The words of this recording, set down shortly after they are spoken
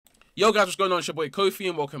Yo guys, what's going on? It's your boy Kofi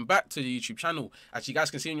and welcome back to the YouTube channel. As you guys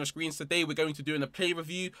can see on your screens today, we're going to do a play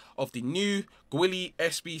review of the new Giuly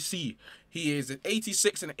SBC. He is an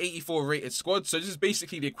 86 and 84 rated squad, so this is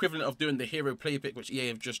basically the equivalent of doing the hero play pick, which EA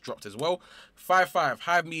have just dropped as well. 5'5",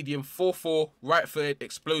 high medium, 4'4", right footed,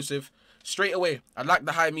 explosive. Straight away, I like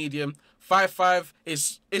the high medium. 5'5"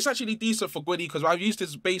 it's actually decent for Giuly because I used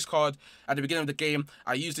his base card at the beginning of the game.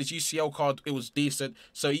 I used his UCL card, it was decent.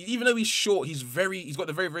 So even though he's short, he's got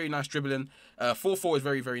the very nice dribbling. 4'4" is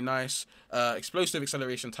very nice. Explosive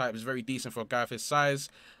acceleration type is very decent for a guy of his size.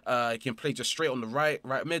 He can play just straight on the right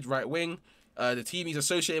mid, right wing. The team he's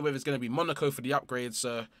associated with is going to be Monaco for the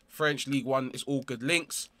upgrades. French League One is all good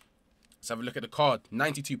links. Let's have a look at the card.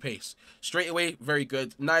 92 pace. Straight away, very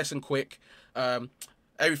good. Nice and quick.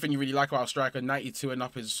 Everything you really like about a striker. 92 and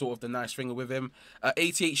up is sort of the nice thing with him.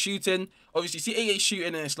 88 shooting. Obviously, you see 88 shooting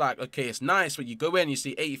and it's like, okay, it's nice. But you go in, you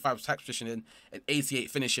see 85 attack positioning and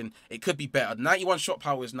 88 finishing. It could be better. 91 shot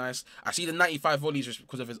power is nice. I see the 95 volleys just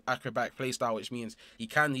because of his acrobatic playstyle, which means he's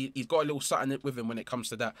got a little something with him when it comes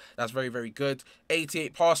to that. That's very good.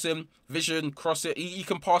 88 passing, vision, cross it. He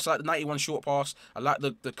can pass like the 91 short pass. I like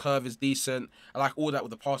the curve is decent. I like all that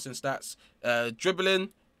with the passing stats. Dribbling.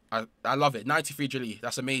 I love it. 93 Giuly,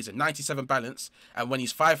 that's amazing. 97 balance, and when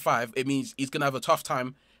he's 5'5", it means he's gonna have a tough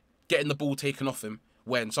time getting the ball taken off him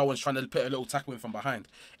when someone's trying to put a little tackle in from behind.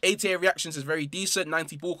 88 reactions is very decent.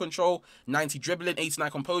 90 ball control, 90 dribbling, 89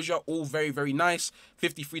 composure, all very nice.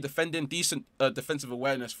 53 defending, decent defensive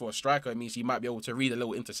awareness for a striker. It means he might be able to read a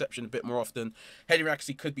little interception a bit more often. Heading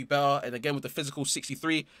accuracy could be better, and again with the physical,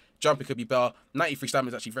 63 jumping could be better. 93 stamina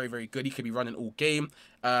is actually very good. He could be running all game.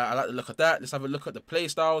 I like the look at that. Let's have a look at the play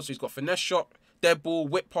styles. So he's got finesse shot, dead ball,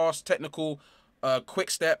 whip pass, technical,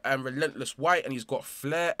 quick step and relentless white, and he's got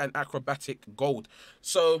flair and acrobatic gold.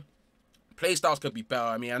 So play styles could be better.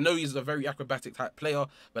 I mean, I know he's a very acrobatic type player,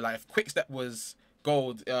 but like if quick step was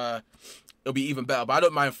gold, it'll be even better. But I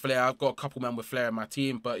don't mind flair. I've got a couple men with flair in my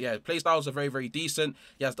team, but yeah, play styles are very decent.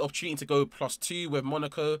 He has the opportunity to go +2 with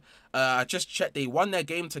Monaco. I just checked, they won their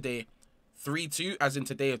game today 3-2, as in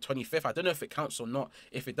today of 25th. I don't know if it counts or not.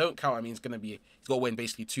 If it don't count, I mean, he's got to win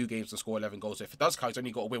basically 2 games and score 11 goals. So if it does count, he's only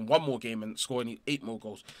got to win 1 more game and score only 8 more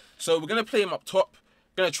goals. So we're going to play him up top.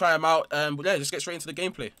 Going to try him out. But yeah, let's get straight into the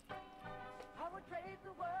gameplay.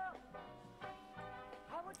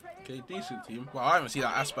 Okay, decent team. Wow, I haven't seen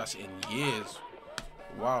that Aspas in years.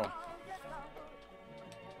 Wow.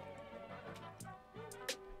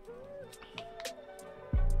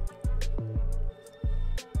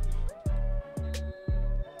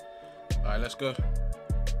 Alright, let's go.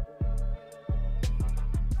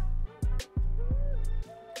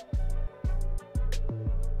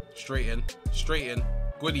 Straight in.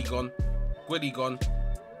 Giuly gone.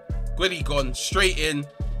 Giuly gone. Straight in.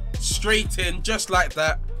 Just like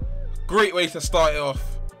that. Great way to start it off.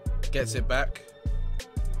 Gets it back.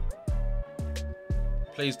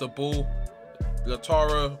 Plays the ball.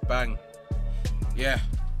 Lautaro, bang. Yeah.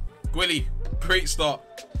 Giuly, great start.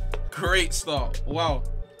 Wow.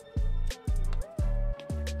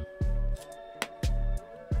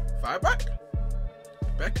 5 back?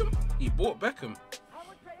 Beckham? He bought Beckham.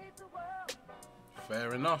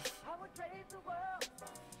 Fair enough.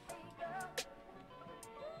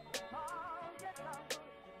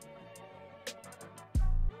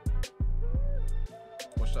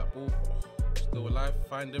 Watch that ball. Oh, still alive.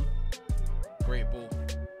 Find him. Great ball.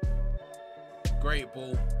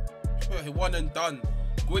 One and done.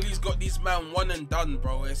 Giuly's got these man one and done,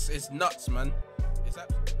 bro. It's nuts, man. It's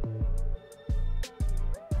absolutely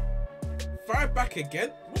 5 back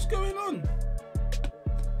again? What's going on?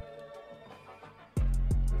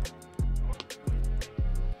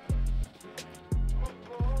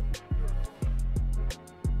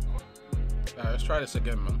 Alright, let's try this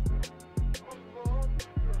again, man.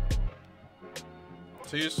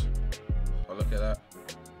 2s. Oh, look at that.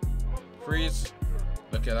 3s.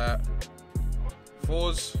 Look at that.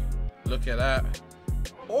 4s. Look at that.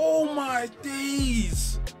 Oh my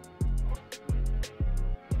days!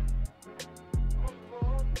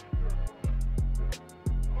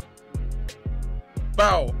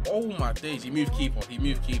 Bow. Oh my days. He moved keeper.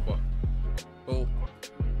 Oh.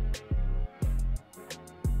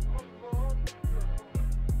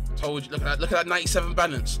 Told you. Look at that 97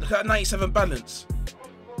 balance. Look at that 97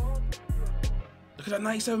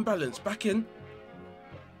 balance. Back in.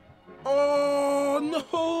 Oh no.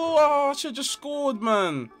 Oh, I should have just scored,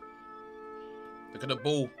 man. Look at the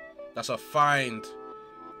ball. That's a find.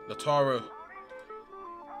 Lautaro.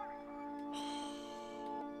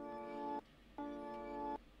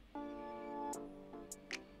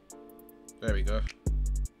 There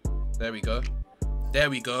we go.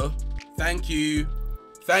 Thank you.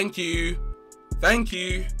 Thank you. Thank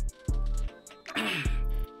you.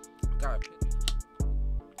 God.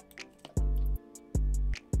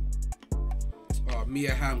 Oh,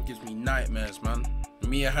 Mia Hamm gives me nightmares, man.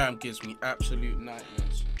 Mia Hamm gives me absolute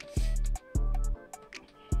nightmares.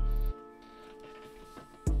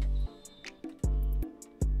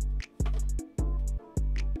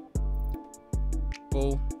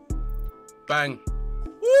 Ball. Bang.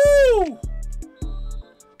 Woo!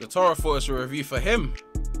 The Torah thought it's a review for him.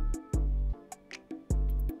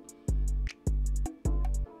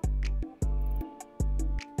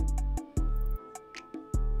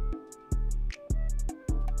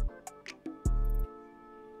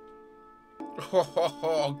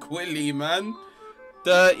 Oh, Giuly, man.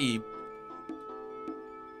 Dirty.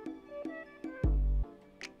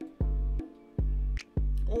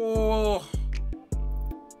 Oh.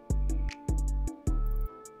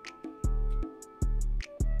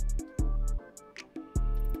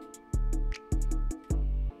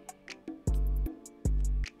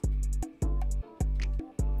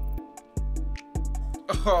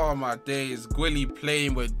 Oh my days, Giuly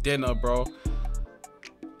playing with dinner, bro.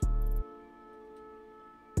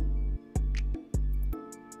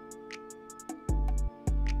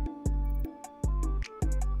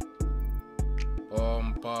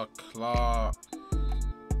 Bomba Clark.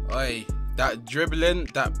 Oi, that dribbling,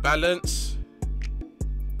 that balance.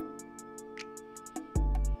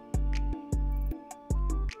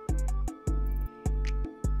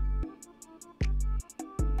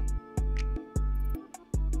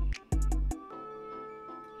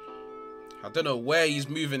 I don't know where he's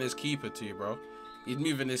moving his keeper to, bro. He's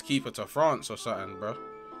moving his keeper to France or something, bro.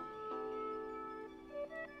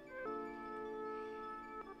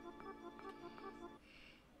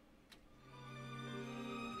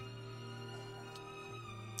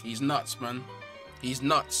 He's nuts, man. He's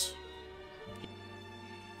nuts.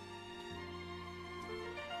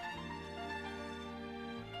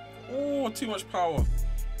 Oh, too much power.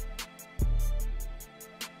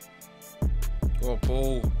 Oh,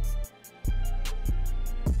 ball.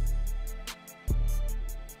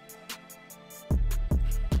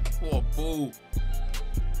 Oh, ball.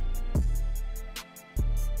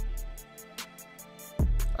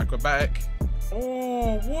 Acrobatic.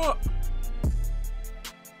 Oh, what?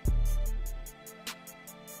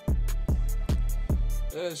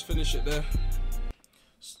 Let's finish it there.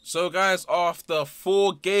 So, guys, after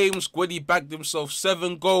 4 games, Giuly bagged himself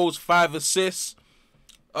 7 goals, 5 assists.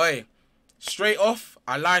 Oi, straight off,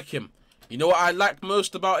 I like him. You know what I like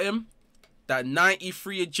most about him? That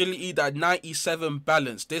 93 agility, that 97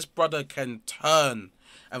 balance. This brother can turn.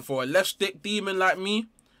 And for a left stick demon like me,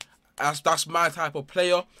 that's my type of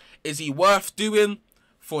player. Is he worth doing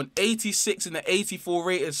for an 86 and an 84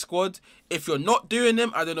 rated squad? If you're not doing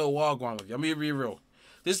him, I don't know what I'm going with you. I'm going to be real.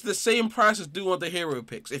 This is the same price as doing one of the hero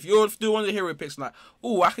picks. If you're doing one of the hero picks, like,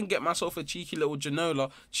 oh, I can get myself a cheeky little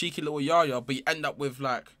Janola, cheeky little Yaya, but you end up with,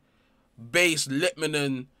 like, base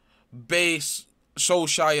Littmanen, base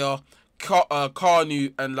Solskjaer,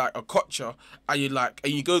 Carnu, and, like, a Kocher, and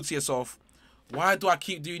you go to yourself, why do I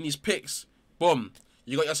keep doing these picks? Boom.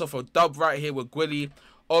 You got yourself a dub right here with Giuly.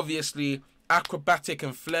 Obviously, acrobatic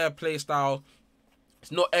and flair play style.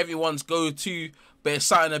 It's not everyone's go-to, but it's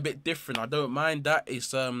something a bit different. I don't mind that.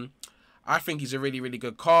 It's I think he's a really, really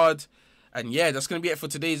good card. And yeah, that's going to be it for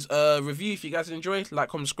today's review. If you guys enjoyed, like,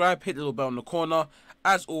 comment, subscribe, hit the little bell in the corner.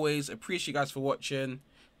 As always, appreciate you guys for watching.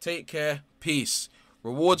 Take care. Peace.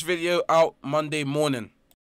 Rewards video out Monday morning.